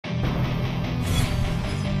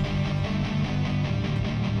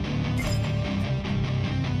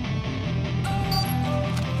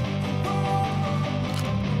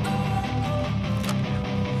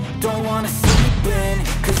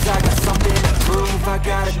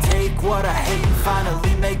take what I hate and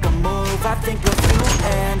finally make a move. I think of you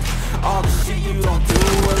and all the shit you don't do.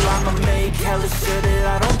 Well, I'ma make hella sure that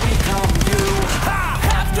I don't become you. I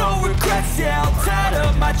have no regrets, yeah, I'll tie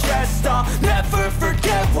up my chest. I'll never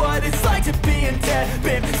forget what it's like to be in debt.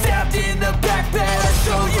 Been stabbed in the back bed, I'll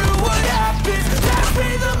show you what happens. Pass me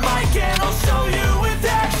the mic and I'll show you with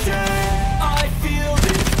action. I feel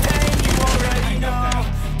this pain, you already know.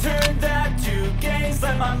 Turn that to gains,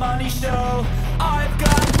 let my money show. I've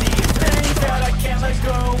got these things that I can't let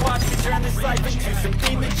go. Watch me turn this life into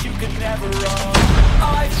something that you could never own.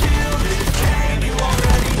 I feel this pain, you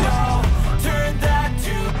already know. Turn that